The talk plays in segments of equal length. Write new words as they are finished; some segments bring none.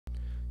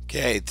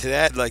Okay,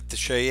 today I'd like to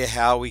show you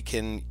how we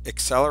can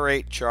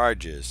accelerate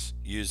charges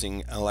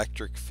using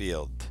electric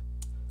field.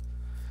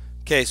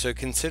 Okay, so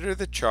consider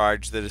the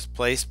charge that is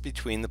placed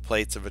between the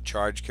plates of a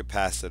charge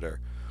capacitor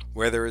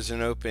where there is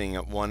an opening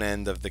at one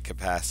end of the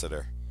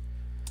capacitor.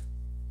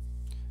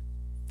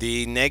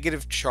 The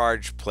negative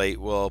charge plate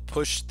will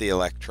push the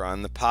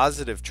electron, the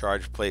positive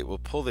charge plate will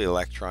pull the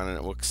electron, and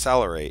it will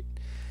accelerate,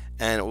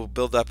 and it will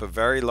build up a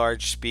very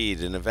large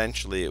speed, and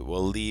eventually it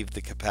will leave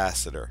the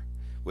capacitor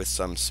with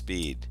some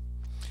speed.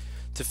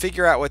 To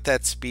figure out what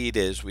that speed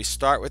is, we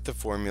start with the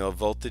formula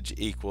voltage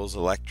equals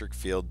electric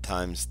field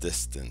times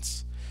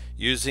distance.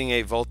 Using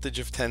a voltage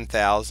of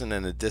 10,000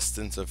 and a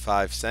distance of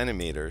 5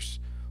 centimeters,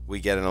 we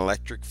get an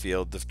electric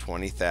field of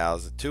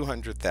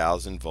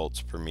 200,000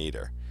 volts per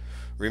meter.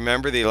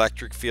 Remember, the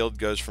electric field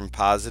goes from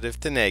positive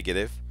to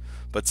negative,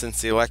 but since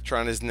the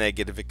electron is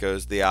negative, it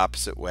goes the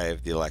opposite way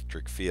of the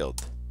electric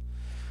field.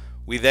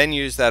 We then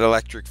use that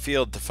electric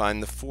field to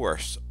find the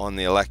force on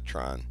the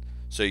electron.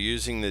 So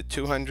using the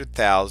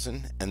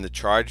 200,000 and the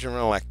charge of an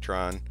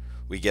electron,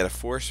 we get a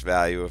force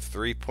value of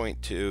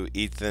 3.2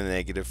 e to the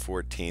negative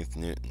 14th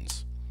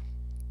newtons.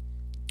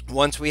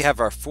 Once we have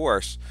our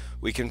force,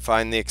 we can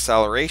find the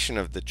acceleration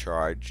of the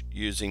charge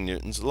using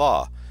Newton's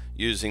law,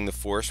 using the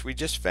force we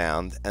just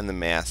found and the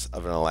mass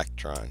of an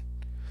electron.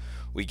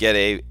 We get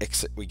an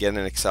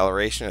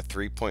acceleration of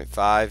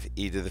 3.5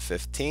 e to the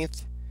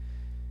 15th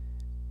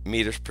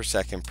meters per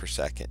second per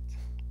second.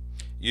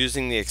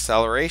 Using the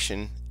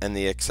acceleration and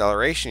the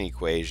acceleration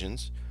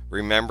equations,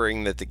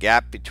 remembering that the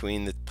gap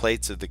between the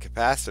plates of the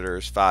capacitor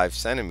is 5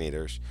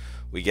 centimeters,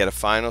 we get a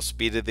final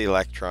speed of the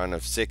electron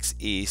of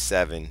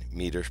 6e7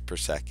 meters per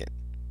second.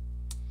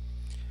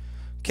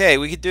 Okay,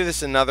 we could do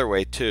this another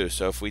way too.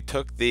 So if we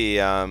took the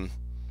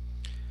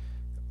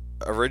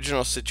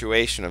original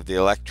situation of the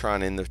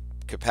electron in the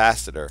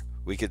capacitor,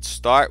 we could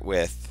start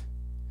with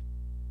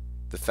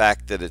the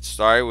fact that it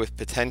started with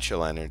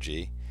potential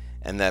energy,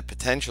 and that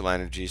potential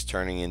energy is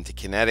turning into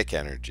kinetic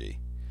energy.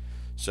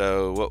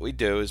 So what we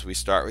do is we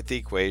start with the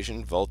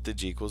equation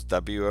voltage equals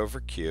W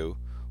over Q,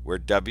 where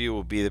W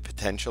will be the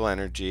potential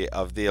energy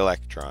of the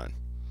electron.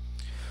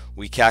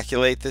 We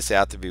calculate this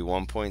out to be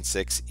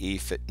 1.6 e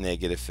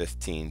negative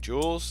 15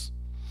 joules.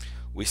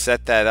 We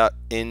set that up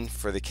in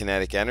for the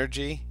kinetic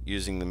energy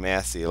using the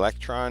mass of the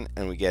electron,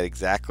 and we get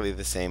exactly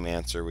the same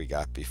answer we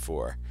got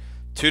before.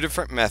 Two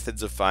different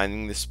methods of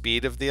finding the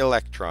speed of the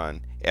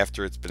electron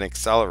after it's been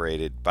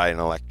accelerated by an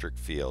electric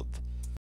field.